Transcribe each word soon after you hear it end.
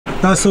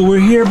So we're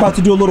here about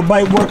to do a little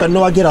bite work. I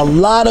know I get a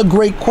lot of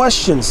great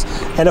questions,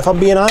 and if I'm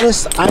being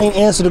honest, I ain't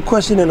answered the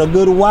question in a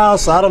good while,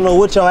 so I don't know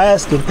what y'all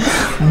asking.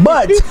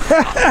 But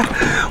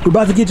we're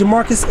about to get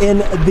Jamarcus in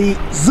the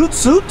zoot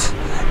suit,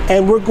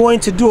 and we're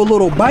going to do a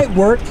little bite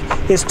work.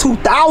 It's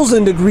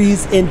 2,000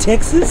 degrees in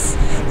Texas,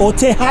 or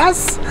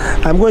Tejas.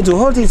 I'm going to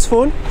hold his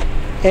phone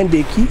and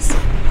the keys.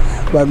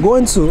 We're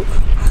going to,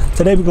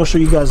 today we're going to show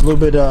you guys a little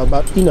bit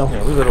about, you know,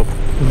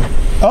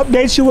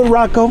 update you with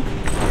Rocco.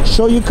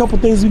 Show you a couple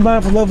things to be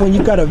mindful of when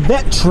you got a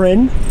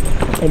veteran,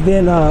 and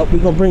then we're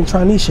gonna bring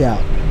Tranisha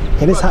out.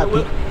 And it's hot.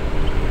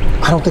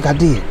 I don't think I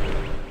did.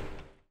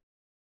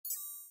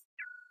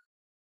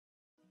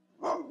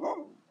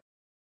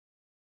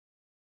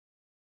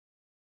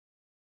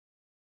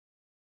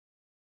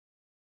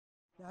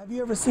 Now, have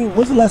you ever seen?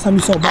 When's the last time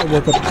you saw bite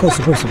work up close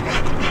to person?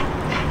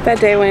 That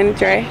day when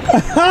Dre.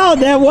 Oh,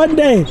 that one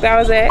day. That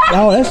was it.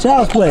 Oh, that's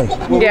child's play.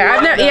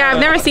 I've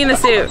never seen the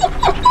suit.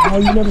 Oh,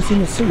 you never seen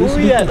the suit? Where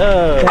we at?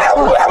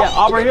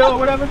 Auburn Hill or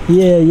whatever?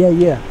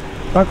 Yeah.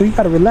 Rocco, you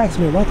gotta relax,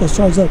 man. Rocco's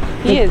charged up.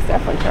 He is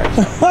definitely charged.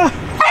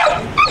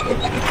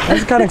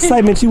 That's the kind of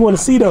excitement you want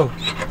to see, though.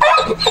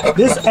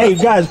 Hey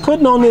guys,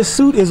 putting on this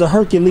suit is a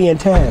Herculean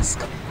task.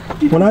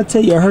 When I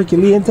tell you a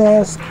Herculean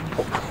task,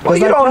 well,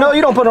 you don't know.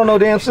 You don't put on no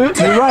damn suit.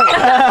 You're right.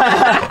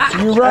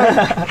 You're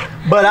right.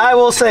 But I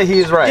will say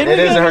he's right. It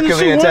is a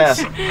Herculean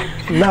task.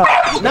 No.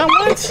 Not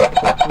once?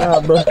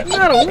 Nah, bro.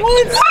 Not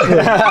once?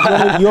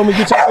 Yeah. You want me to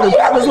get you out of the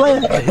promised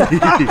land?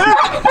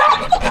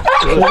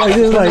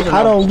 It's like,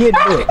 I don't get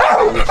it.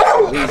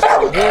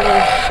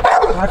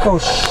 Rocco,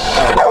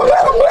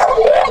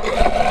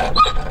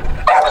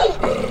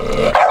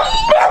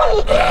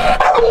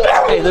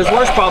 hey, there's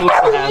worse problems to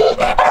have.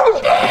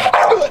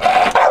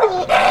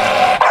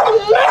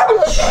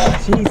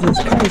 Jesus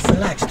Christ,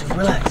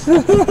 relax.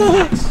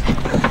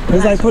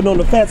 It's like putting on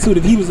the fat suit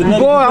if he was another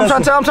boy,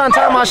 I'm trying to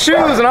tie my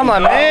shoes, and I'm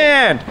like,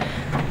 man.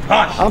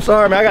 I'm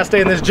sorry, man. I gotta stay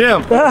in this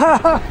gym.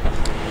 We're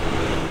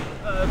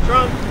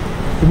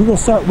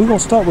gonna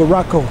start with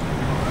Rocco.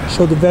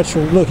 Show the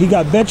veteran. Look, he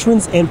got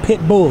veterans and pit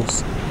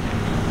bulls.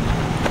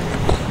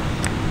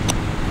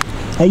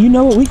 Hey, you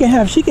know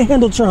what? She can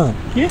handle Tron.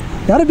 Yeah.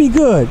 That'll be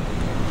good.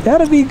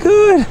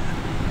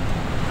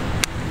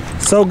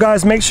 So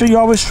guys, make sure you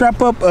always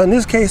strap up, in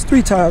this case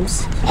 3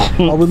 times.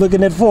 While we're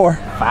looking at 4.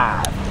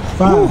 5.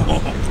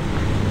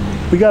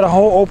 We got a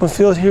whole open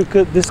field here.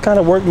 This kind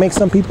of work makes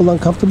some people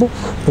uncomfortable,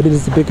 but it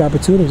is a big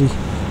opportunity,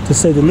 to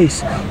say the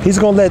least. He's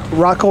gonna let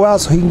Rocco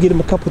out so he can get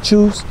him a couple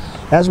chews.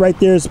 That's right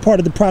there is part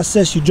of the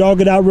process. You jog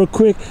it out real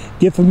quick,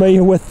 get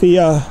familiar with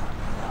the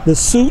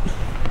suit.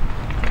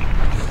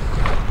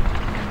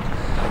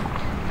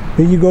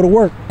 Then you go to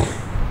work.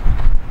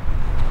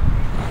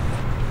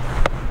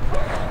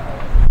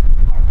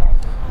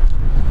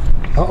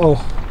 Uh-oh.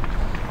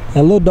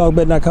 That little dog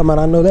better not come out,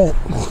 I know that.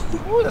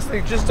 Ooh, this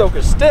thing just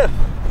Joker's stiff.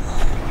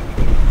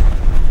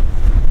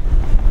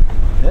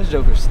 This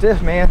Joker's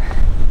stiff, man.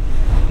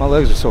 My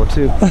legs are sore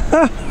too.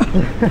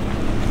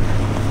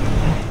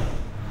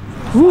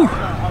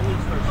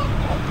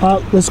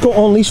 Let's go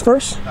on leash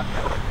first.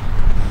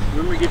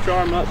 Remember, get your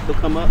arm up, he'll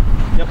come up.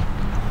 Yep.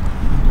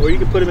 Or you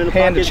can put him in a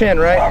pocket. Hand to chin,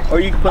 right? Or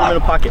you can put him in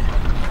a pocket.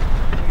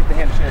 Get the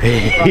hand to chin.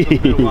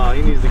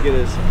 He needs to get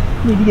his.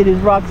 Need to get his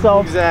rocks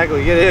off.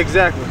 Exactly. Get it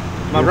exactly.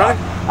 Am I right?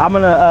 I'm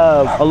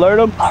gonna alert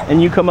him, and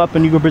you come up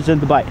and you can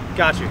present the bite.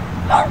 Got you.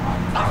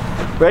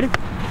 Ready?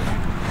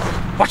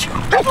 Watch it.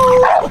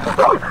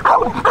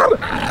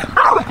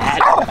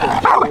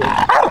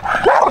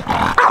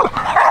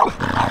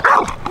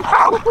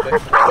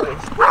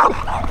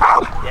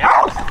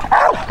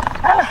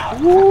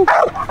 Woo.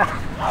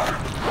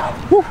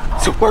 Woo.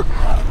 So work.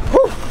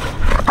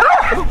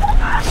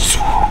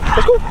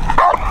 Let's go.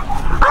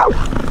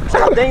 So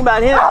the thing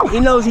about him, he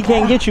knows he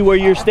can't get you where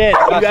you're standing.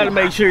 You gotta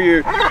make sure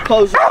you're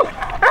close.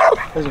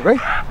 Is it ready?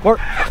 Work.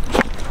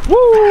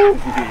 Woo!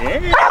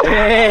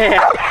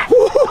 Yeah.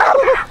 Woo.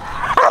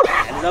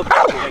 All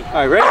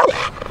right, ready?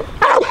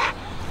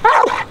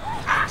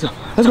 So,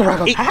 let's go,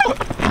 Rocco. Woo!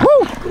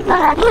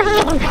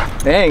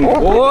 Dang,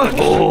 boy.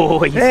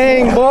 Oh,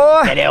 dang,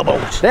 boy. That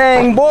elbows.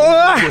 Dang, boy.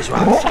 Yes,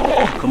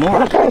 come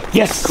on.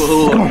 Yes.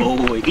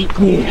 Good boy.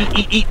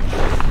 Eat.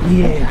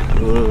 Yeah.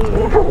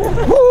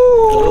 Good.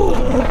 Woo!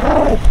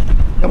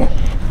 Come on.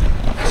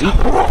 Eat.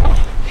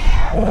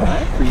 All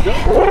right, here you go.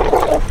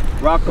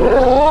 Rocco.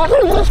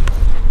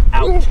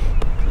 Out.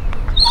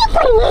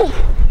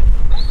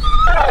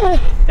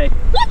 Hey.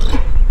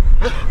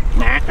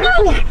 Nah.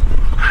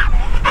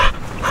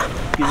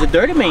 He's a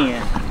dirty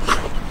man.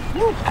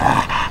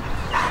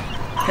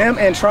 Him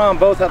and Tron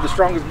both have the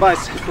strongest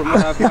bites from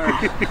what I've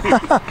learned.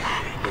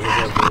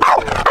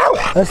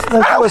 Let's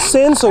do a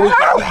sin so we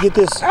can get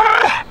this.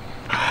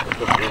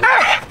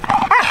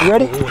 You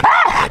ready?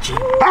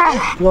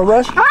 You wanna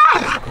rush?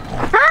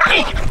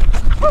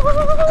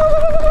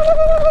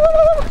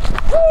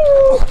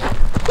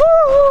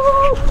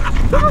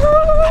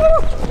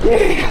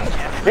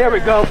 Yeah. There we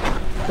go.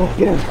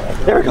 Get him.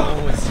 There we go.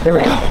 There we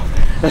go.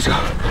 Let's go.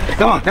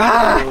 Come on.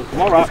 Ah.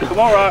 Come on, Rock. Come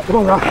on, Rock. Come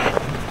on, Rock.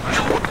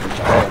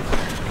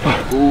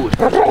 Good.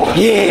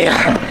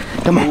 Yeah.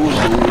 Come on.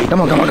 Come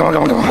on, come on, come on,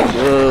 come on, come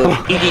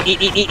on.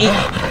 Eat.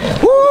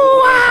 Woo!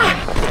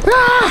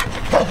 Ah.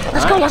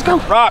 Let's go, let's go.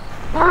 Rock.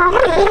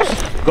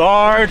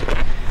 Guard.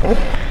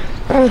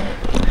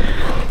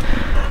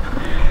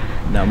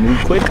 Now move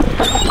quick.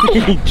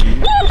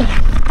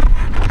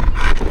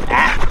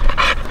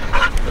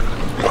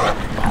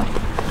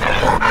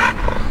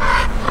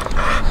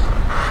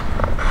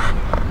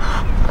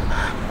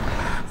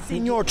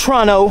 Senor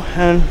Toronto,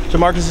 and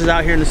Jamarcus is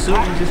out here in the suit.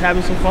 He's just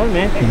having some fun,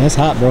 man. Yeah, it's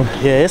hot, bro.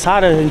 Yeah, it's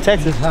hotter in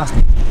Texas.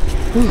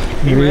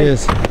 Here he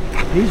is.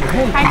 He's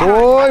ready.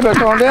 Boy, you better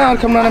calm down.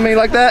 Come running me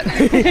like that.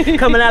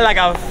 Coming out like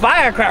a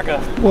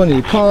firecracker. Boy,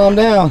 need to calm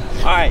down.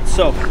 All right,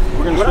 so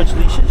we're gonna switch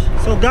leashes.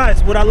 So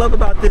guys, what I love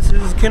about this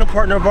is a kennel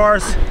partner of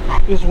ours.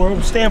 This is where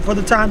we're staying for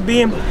the time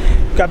being.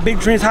 Got big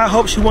dreams, high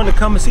hopes. She wanted to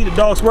come and see the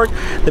dogs work.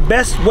 The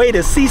best way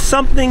to see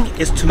something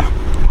is to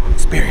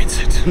experience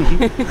it.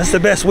 That's the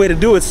best way to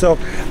do it. So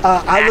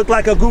I looked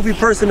like a goofy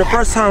person the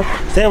first time.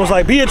 Stan was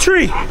like, be a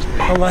tree.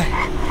 I'm like,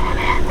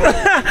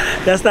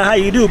 that's not how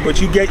you do it, but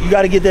you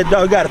got to get that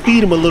dog, you got to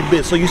feed him a little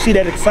bit. So you see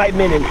that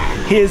excitement in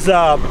his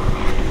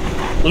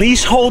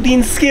leash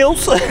holding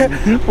skills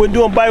when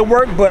doing bite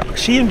work, but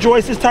she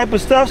enjoys this type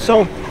of stuff.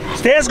 So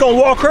Stan's gonna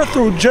walk her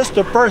through just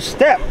the first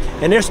step,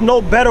 and there's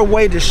no better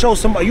way to show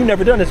somebody. You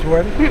never done this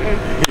before, have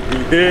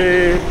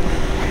you?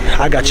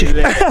 I got you.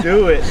 Let's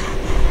do it.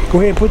 Go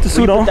ahead and put the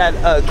suit on. Put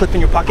that clip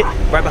in your pocket,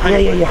 right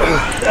behind you. Yeah.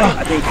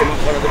 I think it came up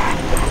one of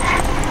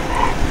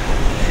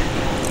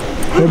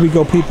There we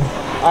go, people.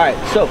 All right,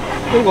 so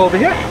we'll go over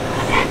here.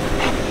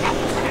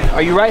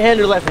 Are you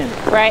right-handed or left-handed?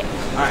 Right.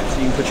 All right, so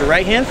you can put your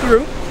right hand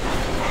through,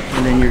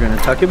 and then you're gonna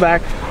tuck it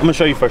back. I'm gonna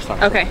show you first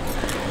time. Okay.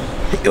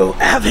 You'll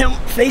have him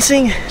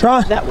facing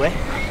Try. that way.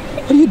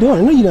 What are you doing?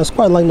 I know you done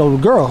squat like no little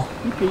girl.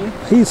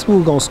 He's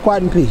smooth, gonna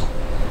squat and pee.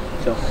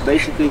 So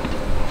basically,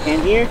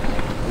 hand here,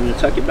 I'm gonna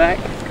tuck it back,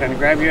 kind of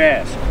grab your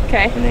ass,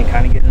 Okay. and then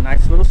kind of get a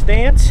nice little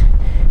stance.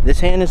 This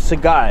hand is to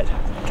guide.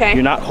 Okay.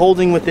 You're not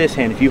holding with this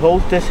hand. If you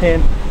hold with this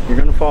hand, you're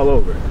gonna fall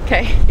over.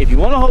 Okay. If you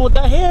want to hold with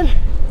that hand,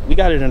 we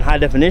got it in high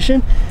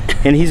definition,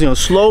 and he's gonna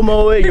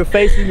slow-mo it. Your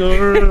face is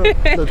gonna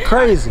Look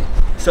crazy.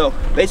 So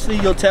basically,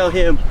 you'll tell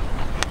him,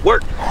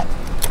 work.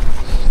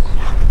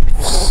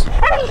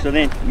 So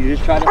then you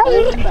just try to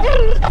hold him back.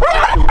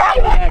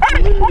 So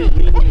literally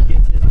leaning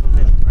against his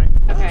momentum, right?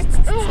 Okay.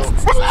 So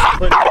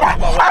put my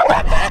weight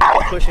back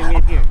and push him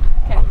in here.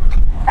 Okay.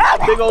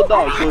 Big old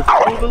dog, so if you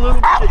move a little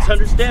bit, it's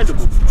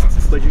understandable.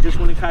 But you just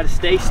want to kind of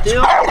stay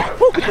still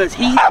because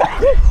he's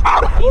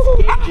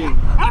gauging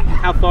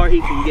how far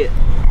he can get.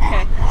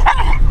 Okay.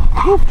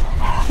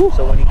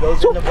 So when he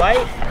goes in the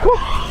bite,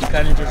 you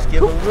kind of just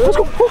give him a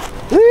little.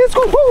 Let's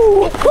go.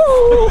 Woo.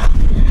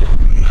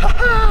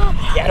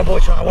 Yeah, the boy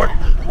trying to work.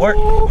 Work.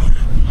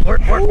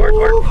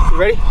 You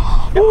ready?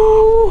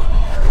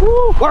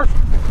 Work.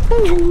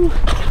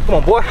 Come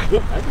on, boy. That's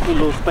a good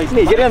little space.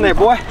 Get in there,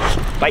 boy.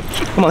 Bite.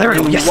 Come on, there we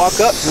go. When you Yes. walk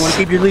up, you want to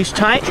keep your leash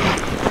tight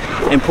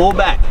and pull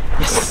back.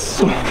 Yes.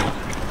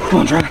 Come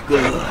on, Trent.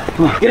 Good.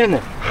 Come on, get in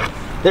there.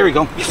 There we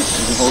go. You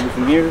can hold it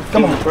from here.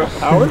 Come on.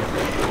 Power.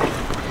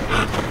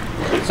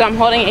 So I'm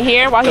holding it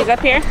here while he's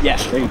up here?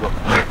 Yes, there you go.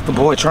 Good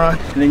boy, Tron.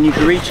 And then you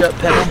can reach up,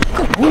 pedal.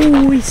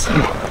 Boys.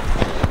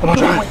 Come on,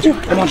 Tron.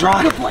 Come on,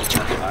 Tron. All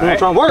right.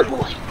 Tron, work.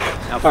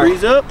 Now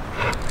freeze up.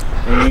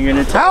 And you're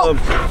going to tell him.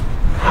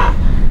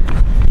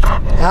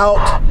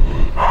 Out.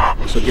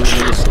 So give him a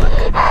little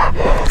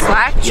slack.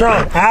 Slack?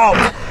 Tron,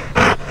 out.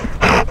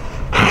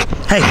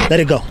 Hey, let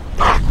it go.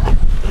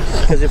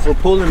 Because if we're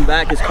pulling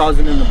back, it's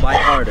causing him to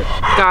bite harder.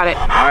 Got it.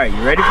 All right,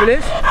 you ready for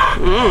this?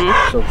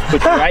 So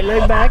put your right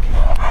leg back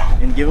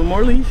and give him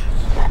more leash.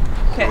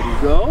 Okay. There you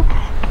go.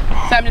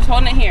 So I'm just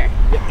holding it here.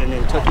 Yep, and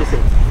then tuck this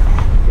in.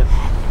 Yep.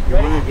 You're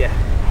ready? Yeah.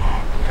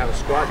 Kind of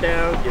squat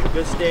down, get a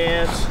good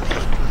stance.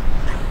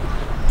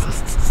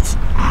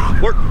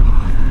 Work.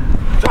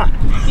 Try.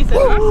 He said,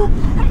 huh?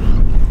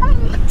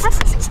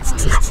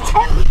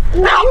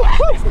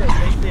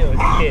 Stay still as you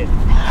can.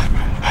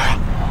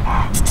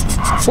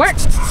 Work.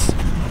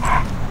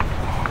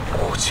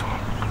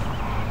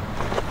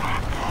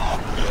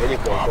 There you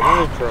go. Come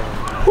on, Tron.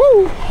 Woo.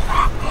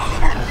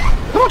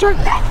 Come on, Tron.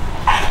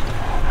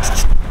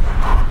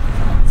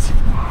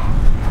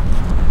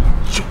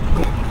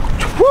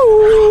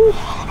 Woo.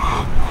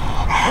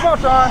 Come on,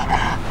 Tron.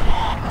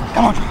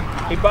 Come on, Tron.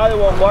 He probably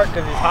won't bark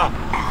because he's hot.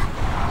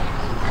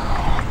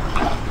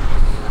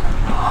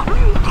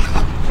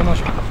 Come on,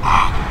 Tron.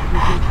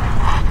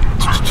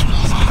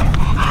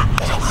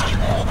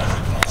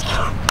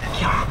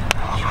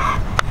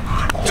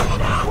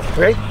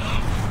 Ready?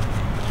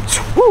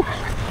 Woo.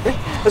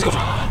 Let's go.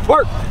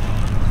 Work.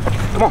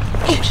 Come on.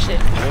 Oh, shit.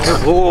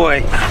 Good boy.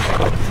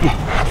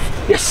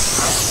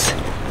 Yes.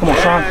 Come on,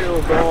 Tron.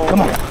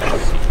 Come on.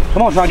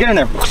 Come on, Tron. Get in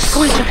there. Go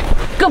on, John.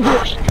 Good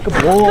boy. Good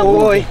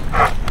boy.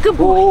 Good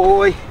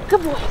boy. Boy.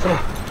 Good boy.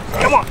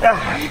 Come on.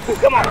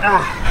 Come on.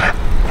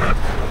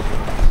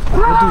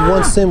 We'll do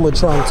one sim with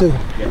Tron too.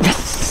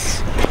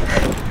 Yes.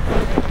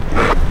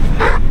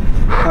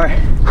 All right.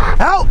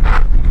 Out.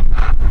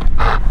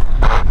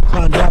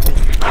 Tron, drop it.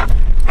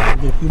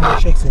 few more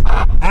shakes in.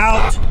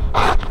 Out.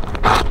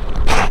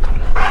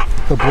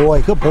 Good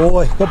boy, good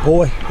boy, good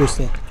boy. Here's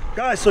that.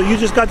 Guys, so you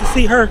just got to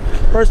see her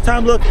first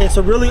time look. It's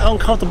a really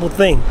uncomfortable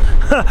thing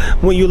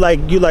when you like,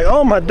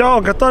 oh my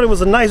dog, I thought it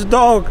was a nice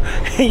dog,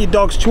 and your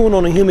dog's chewing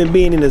on a human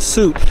being in a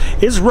suit.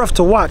 It's rough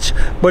to watch,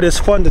 but it's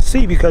fun to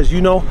see because,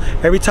 you know,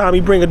 every time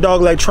you bring a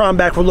dog like Tron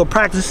back for a little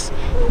practice,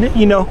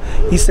 you know,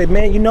 he said,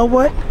 man, you know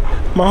what?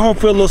 My home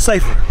feel a little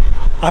safer.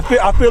 I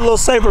feel a little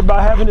safer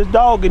by having this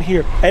dog in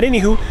here. And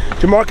anywho,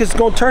 Jamarcus is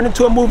gonna turn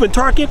into a moving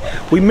target.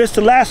 We missed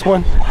the last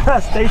one.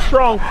 Stay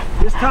strong.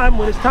 This time,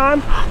 when it's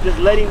time, just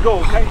let him go,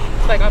 okay?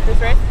 Like off this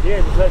race? Yeah,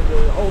 just let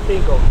the whole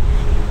thing go.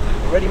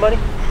 Ready, money?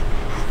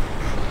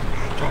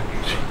 Try.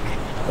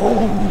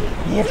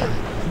 Oh, yeah, try.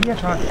 Yeah,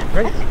 try.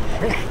 Ready?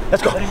 Ready?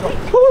 Let's go. Let him go.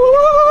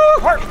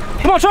 Woo! Work.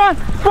 Come on, Tron.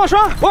 Come on,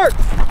 Tron. Work.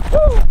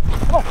 Woo!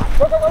 Come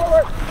on.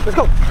 Work. Let's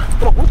go.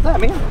 Come on. What's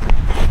that, man?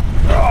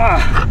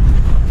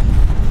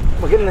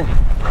 We're getting there.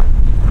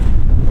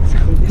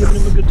 Giving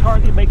him a good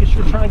target, making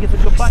sure Tron gets a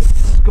good bite.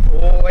 Good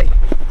boy.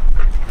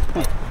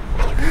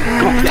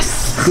 Come on.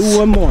 Yes. Do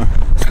one more.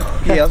 Let's go.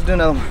 Yeah, let's do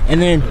another one.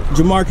 And then,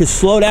 Jamarcus,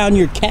 slow down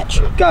your catch.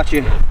 Got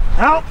you.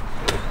 Out.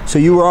 So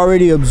you were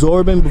already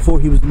absorbing before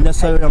he was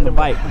necessarily on the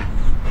bite.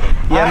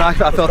 Yeah, no, I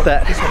felt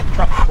that.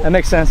 That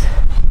makes sense.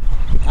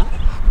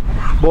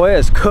 Boy,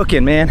 it's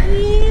cooking, man.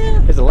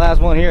 Yeah. It's the last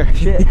one here.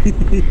 Shit.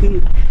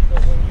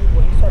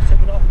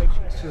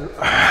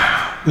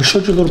 We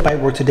showed you a little bite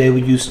work today.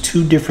 We used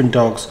two different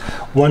dogs.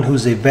 One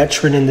who's a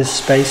veteran in this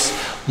space,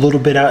 a little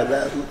bit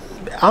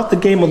out the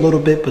game a little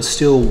bit, but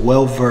still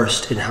well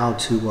versed in how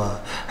to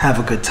have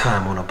a good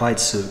time on a bite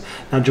suit.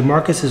 Now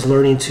Jamarcus is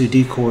learning to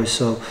decoy,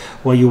 so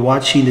while you're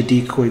watching the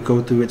decoy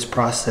go through its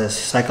process,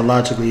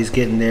 psychologically he's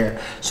getting there.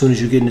 As soon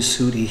as you get in the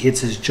suit, he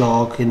hits his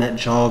jog. In that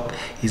jog,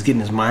 he's getting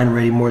his mind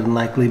ready more than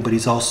likely, but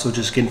he's also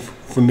just getting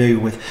familiar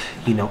with,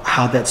 you know,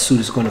 how that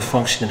suit is going to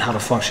function and how to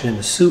function in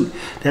the suit.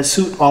 That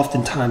suit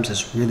oftentimes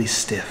is really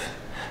stiff.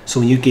 So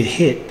when you get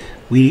hit,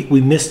 we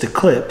missed the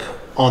clip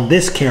on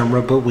this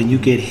camera, but when you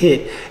get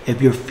hit,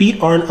 if your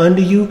feet aren't under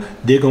you,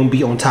 they're gonna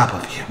be on top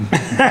of you.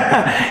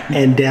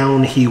 And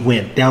down he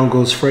went. Down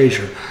goes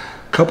Frazier.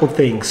 Couple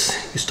things.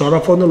 You start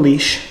off on the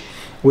leash,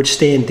 which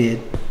Stan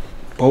did,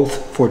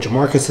 both for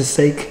Jamarcus's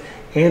sake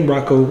and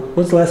Rocco.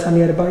 When's the last time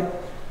you had a bite?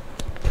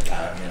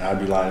 I mean, I'd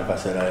be lying if I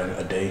said I had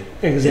a day.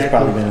 Exactly. It's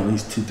probably been at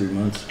least 2-3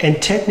 months.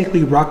 And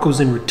technically Rocco's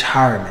in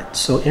retirement.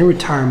 So in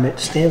retirement,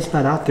 Stan's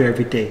not out there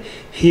every day.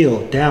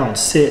 Heel, down,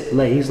 sit,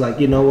 lay. He's like,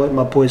 you know what?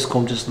 My boy's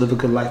gonna just live a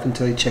good life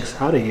until he checks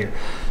out of here.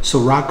 So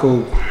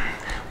Rocco,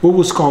 what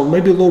was called,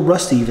 maybe a little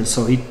rusty even,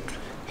 so he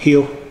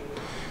heel,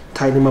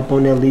 tighten him up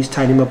on that leash,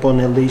 tighten him up on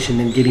that leash, and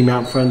then get him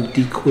out in front of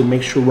the decoy,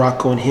 make sure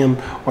Rocco and him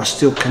are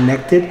still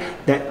connected.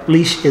 That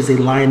leash is a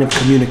line of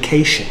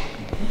communication.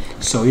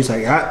 So he's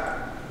like,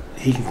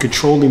 he can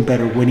control him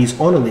better when he's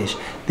on a leash.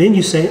 Then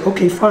you say,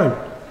 okay, fine.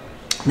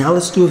 Now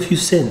let's do a few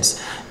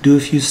sins. Do a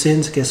few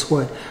sins, guess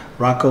what?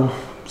 Rocco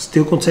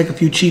still gonna take a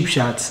few cheap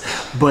shots,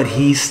 but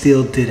he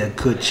still did a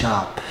good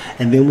job.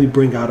 And then we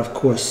bring out, of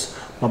course,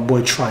 my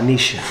boy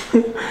Tronisha.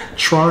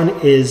 Tron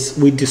is,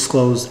 we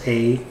disclosed,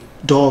 a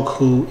dog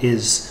who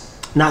is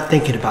not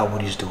thinking about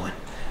what he's doing.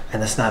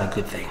 And that's not a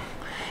good thing.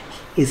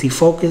 Is he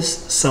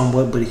focused?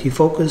 Somewhat, but if you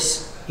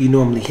focus, you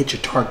normally hit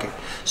your target.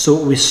 So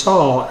what we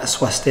saw,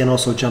 that's why Stan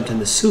also jumped in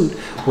the suit,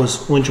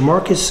 was when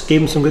Jamarcus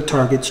gave him some good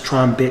targets,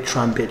 Tron bit,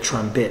 Tron bit,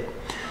 Tron bit.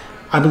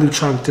 I believe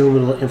Tron's dealing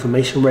with a little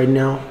inflammation right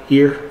now,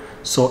 ear,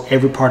 so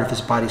every part of his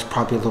body is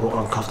probably a little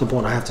uncomfortable,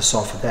 and I have to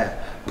solve for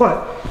that.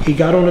 But he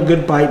got on a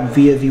good bite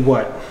via the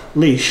what?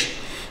 Leash.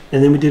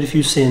 And then we did a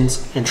few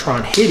sins, and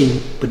Tron hit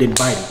him, but didn't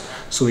bite him.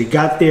 So he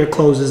got there,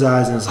 closed his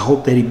eyes, and it's a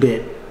hope that he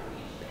bit.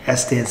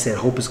 As Stan said,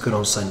 hope is good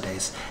on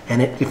Sundays.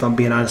 And if I'm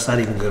being honest, not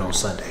even good on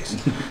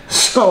Sundays.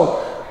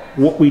 So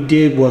what we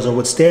did was, or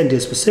what Stan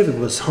did specifically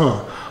was,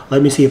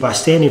 let me see if I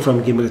stand in front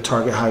of him, give me the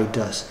target, how he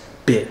does.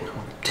 Bit.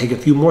 Take a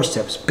few more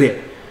steps.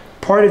 Bit.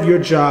 Part of your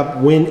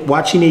job when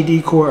watching a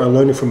decoy or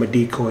learning from a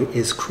decoy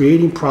is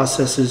creating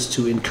processes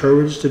to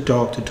encourage the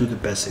dog to do the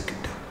best it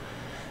can do.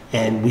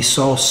 And we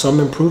saw some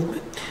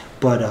improvement,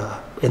 but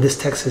in this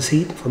Texas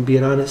heat, if I'm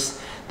being honest,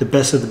 the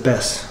best of the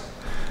best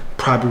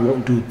probably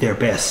won't do their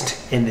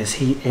best in this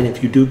heat. And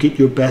if you do get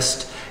your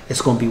best,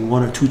 it's going to be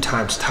 1 or 2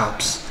 times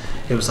tops.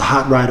 It was a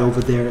hot ride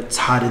over there. It's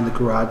hot in the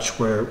garage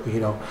where, you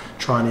know,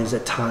 Tron is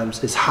at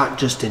times. It's hot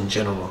just in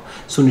general.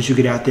 As soon as you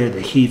get out there, the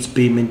heat's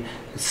beaming.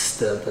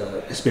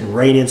 It's been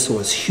raining, so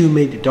it's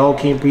humid. The dog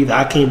can't breathe.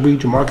 I can't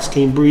breathe. Jamarcus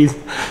can't breathe.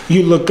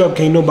 You look up,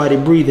 can't nobody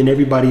breathe, and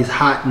everybody's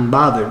hot and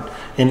bothered,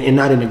 and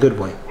not in a good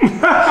way.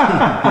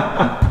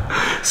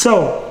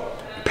 So,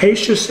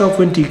 pace yourself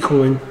when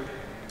decoying.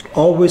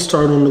 Always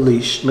start on the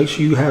leash. Make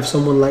sure you have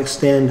someone like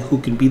Stan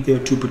who can be there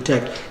to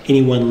protect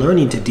anyone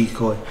learning to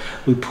decoy.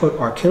 We put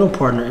our kennel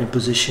partner in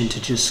position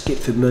to just get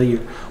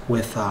familiar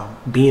with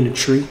being a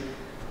tree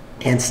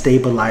and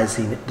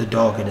stabilizing the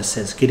dog in a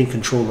sense, getting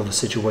control of the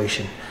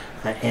situation.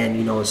 And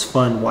you know, it's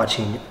fun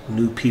watching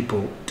new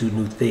people do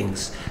new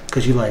things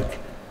because you're like,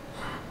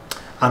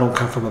 I don't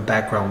come from a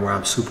background where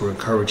I'm super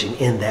encouraging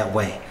in that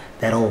way.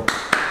 that old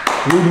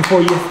rooting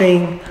for your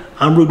thing.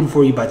 I'm rooting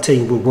for you by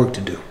telling you what work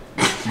to do.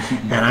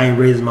 And I ain't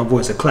raising my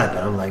voice or clapping.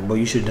 I'm like, well,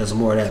 you should have done some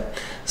more of that.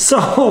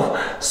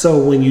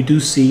 So when you do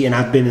see, and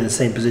I've been in the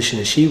same position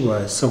as she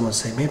was, someone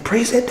say, man,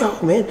 praise that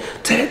dog, man.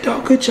 Tell that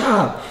dog, good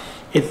job.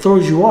 It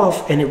throws you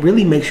off, and it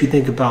really makes you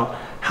think about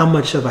how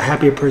much of a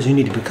happier person you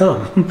need to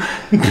become.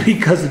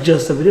 Because the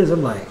gist of it is,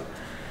 I'm like,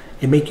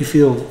 it make you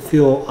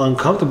feel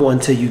uncomfortable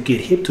until you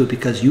get hip to it,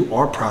 because you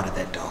are proud of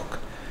that dog.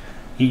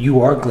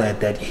 You are glad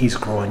that he's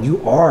growing.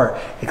 You are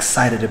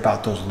excited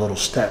about those little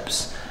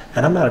steps.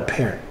 And I'm not a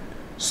parent,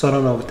 so I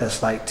don't know what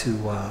that's like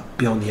to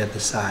be on the other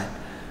side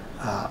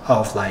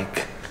of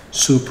like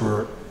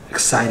super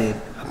excited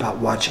about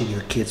watching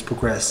your kids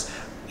progress.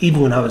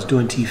 Even when I was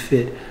doing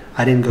T-Fit,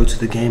 I didn't go to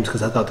the games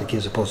because I thought the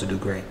kids were supposed to do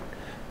great.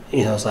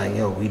 You know, it's like,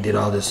 yo, we did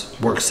all this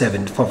work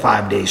for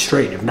 5 days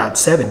straight, if not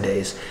 7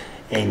 days.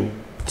 And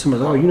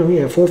somebody's, oh, you know, he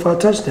had 4 or 5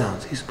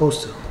 touchdowns. He's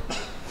supposed to.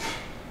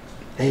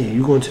 Hey,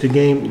 you going to the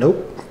game?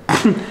 Nope.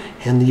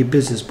 Handle your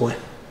business, boy.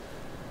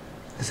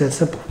 It's that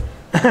simple.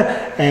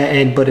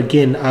 But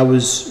again, I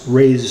was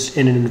raised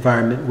in an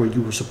environment where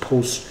you were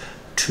supposed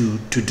to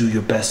do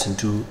your best and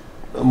do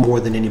more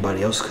than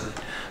anybody else could.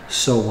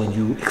 So when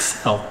you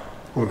excel,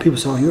 when people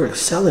say, oh, you're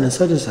excelling in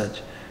such and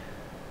such.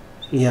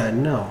 Yeah,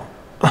 no.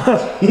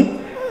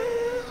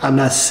 I'm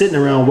not sitting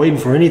around waiting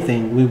for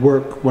anything. We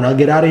work. When I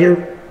get out of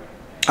here,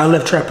 I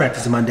left track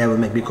practice and my dad would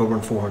make me go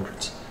run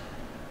 400s.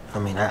 I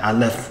mean, I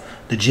left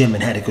the gym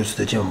and had to go to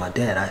the gym with my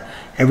dad.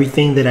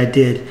 Everything that I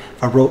did,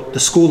 if I wrote the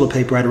school a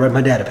paper, I had to write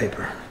my dad a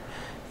paper.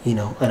 You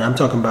know, and I'm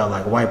talking about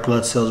like white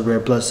blood cells,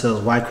 red blood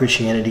cells, why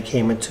Christianity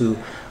came into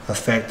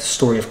effect, the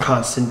story of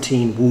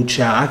Constantine, Wu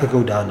Chao. I could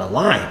go down the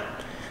line.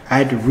 I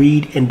had to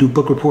read and do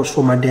book reports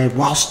for my dad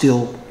while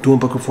still doing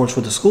book reports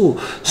for the school.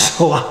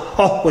 So I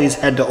always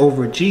had to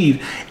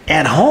overachieve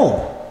at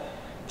home.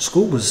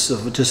 School was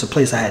just a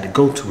place I had to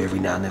go to every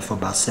now and then for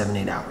about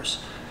 7-8 hours.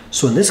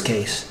 So in this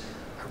case,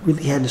 I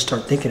really had to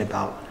start thinking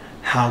about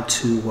how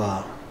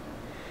to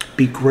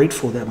be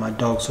grateful that my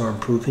dogs are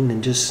improving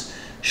and just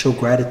show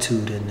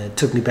gratitude. And it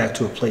took me back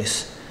to a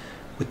place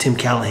with Tim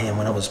Callahan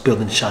when I was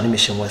building Shawnee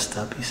Mission West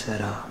up. He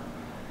said,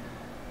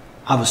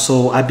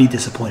 I'd be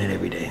disappointed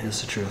every day.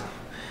 That's the truth.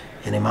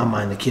 And in my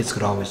mind, the kids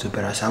could always do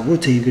better. I said, I will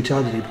tell you good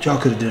job today, but y'all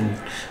could have done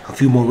a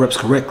few more reps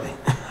correctly.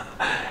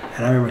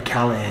 And I remember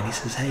Callahan, he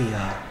says, hey,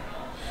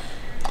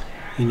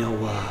 you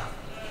know,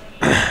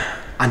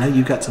 I know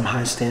you got some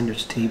high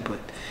standards, T, but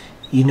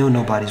you know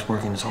nobody's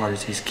working as hard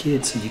as these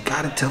kids, so you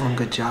got to tell them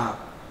good job.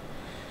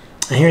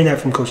 And hearing that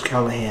from Coach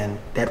Callahan,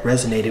 that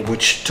resonated,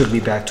 which took me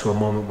back to a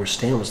moment where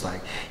Stan was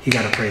like, you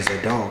got to praise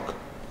that dog.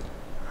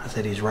 I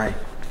said, he's right.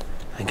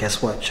 And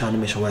guess what? Shawnee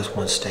Mission West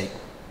won state.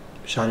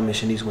 Shawnee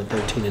Mission East went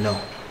 13-0.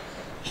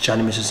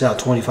 Shawnee Mission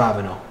South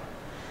 25-0.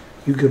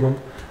 You give them.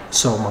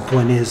 So my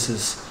point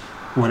is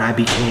when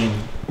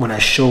I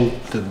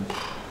showed the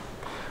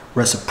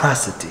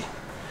reciprocity,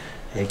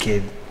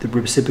 aka the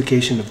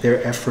reciprocation of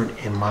their effort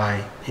and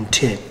my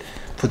intent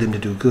for them to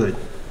do good,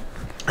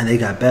 and they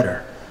got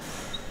better,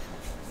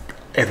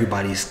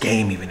 everybody's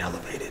game even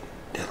elevated.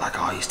 They're like,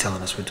 oh, he's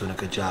telling us we're doing a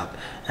good job.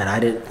 And I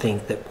didn't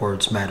think that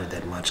words mattered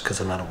that much because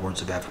I'm not a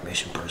words of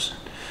affirmation person.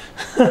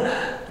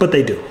 But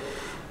they do,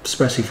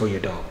 especially for your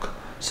dog.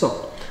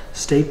 So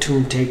stay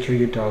tuned, take care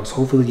of your dogs.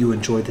 Hopefully you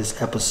enjoyed this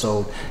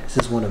episode. This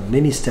is one of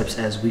many steps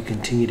as we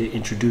continue to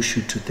introduce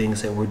you to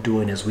things that we're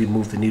doing as we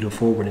move the needle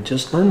forward and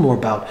just learn more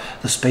about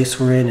the space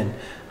we're in and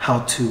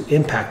how to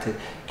impact it.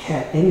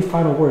 Kat, any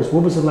final words?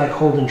 What was it like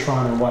holding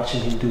Tron and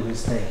watching him do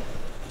his thing?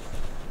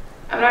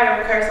 I'm not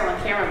gonna curse on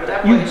the camera, but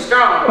that boy's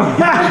strong. I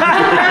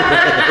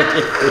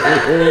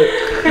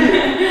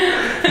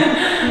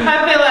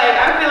feel like,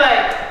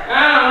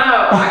 I don't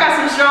know. I got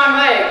some strong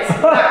legs.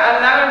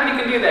 Not everybody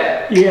can do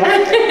that. Yeah.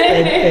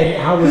 And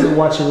how was it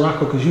watching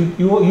Rocco? Because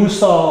you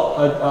saw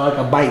like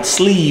a bite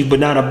sleeve, but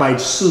not a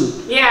bite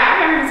suit. Yeah,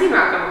 I haven't seen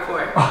Rocco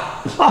before.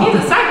 He's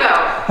a psycho.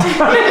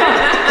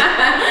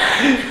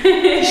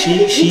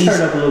 She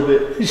turned up a little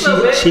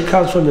bit. She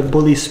comes from the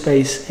bully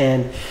space,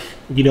 and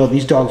you know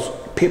these dogs,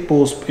 pit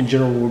bulls in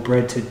general, were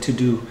bred to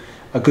do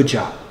a good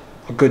job.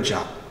 A good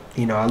job.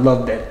 You know, I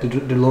love that.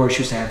 Dolores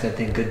used to have that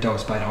thing, good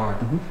dogs bite hard.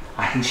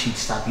 I hate she'd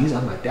stop using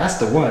it. I'm like, that's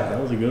the one.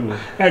 That was a good one.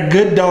 That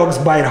good dogs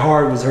bite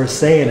hard was her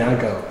saying. I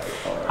go,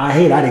 I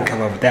didn't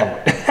come up with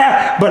that one.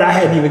 But I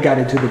hadn't even got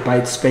into the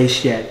bite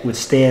space yet with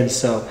Stan,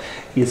 so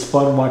it's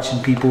fun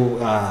watching people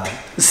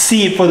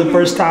see it for the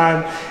first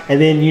time. And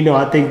then, you know,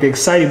 I think the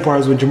exciting part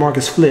is when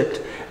Jamarcus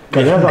flipped.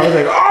 Because I was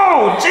like,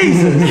 oh,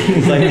 Jesus.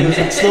 It's like, it was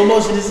in slow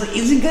motion. It's like,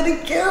 is he going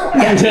to kill?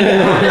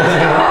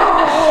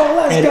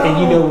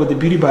 And you know what the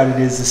beauty about it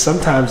is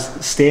sometimes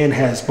Stan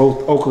has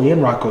both Oakley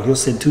and Rocco. He'll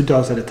send 2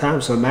 dogs at a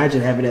time. So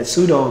imagine having that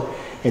suit on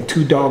and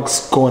 2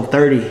 dogs going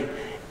 30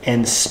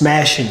 and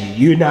smashing you.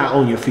 You're not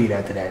on your feet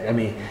after that. I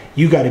mean,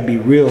 you got to be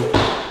real.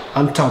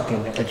 I'm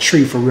talking a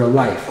tree for real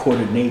life.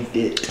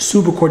 Coordinated.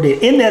 Super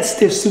coordinated. In that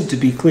stiff suit, to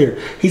be clear.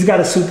 He's got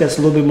a suit that's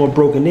a little bit more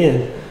broken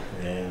in.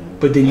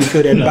 but then you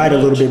feel that bite a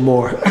little bit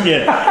more.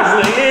 Yeah.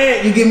 It's like,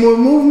 yeah, you get more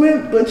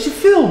movement, but you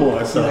feel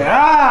more. So.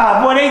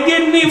 Boy, they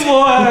getting me,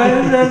 boy.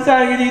 That's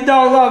how you get these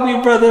dogs off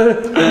me,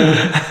 brother.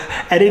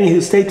 At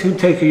anywho, stay tuned.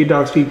 Take care of your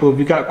dogs, people. If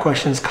you got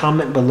questions,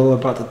 comment below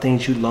about the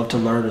things you'd love to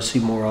learn or see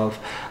more of.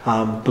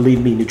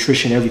 Believe me,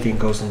 nutrition, everything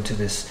goes into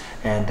this.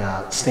 And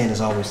Stan,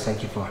 as always,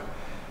 thank you for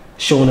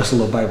showing us a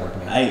little bite work,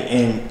 man.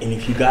 And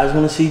if you guys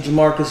want to see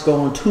Jamarcus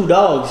go on 2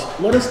 dogs,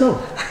 let us know.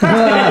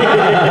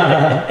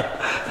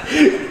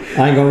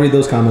 I ain't gonna read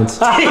those comments.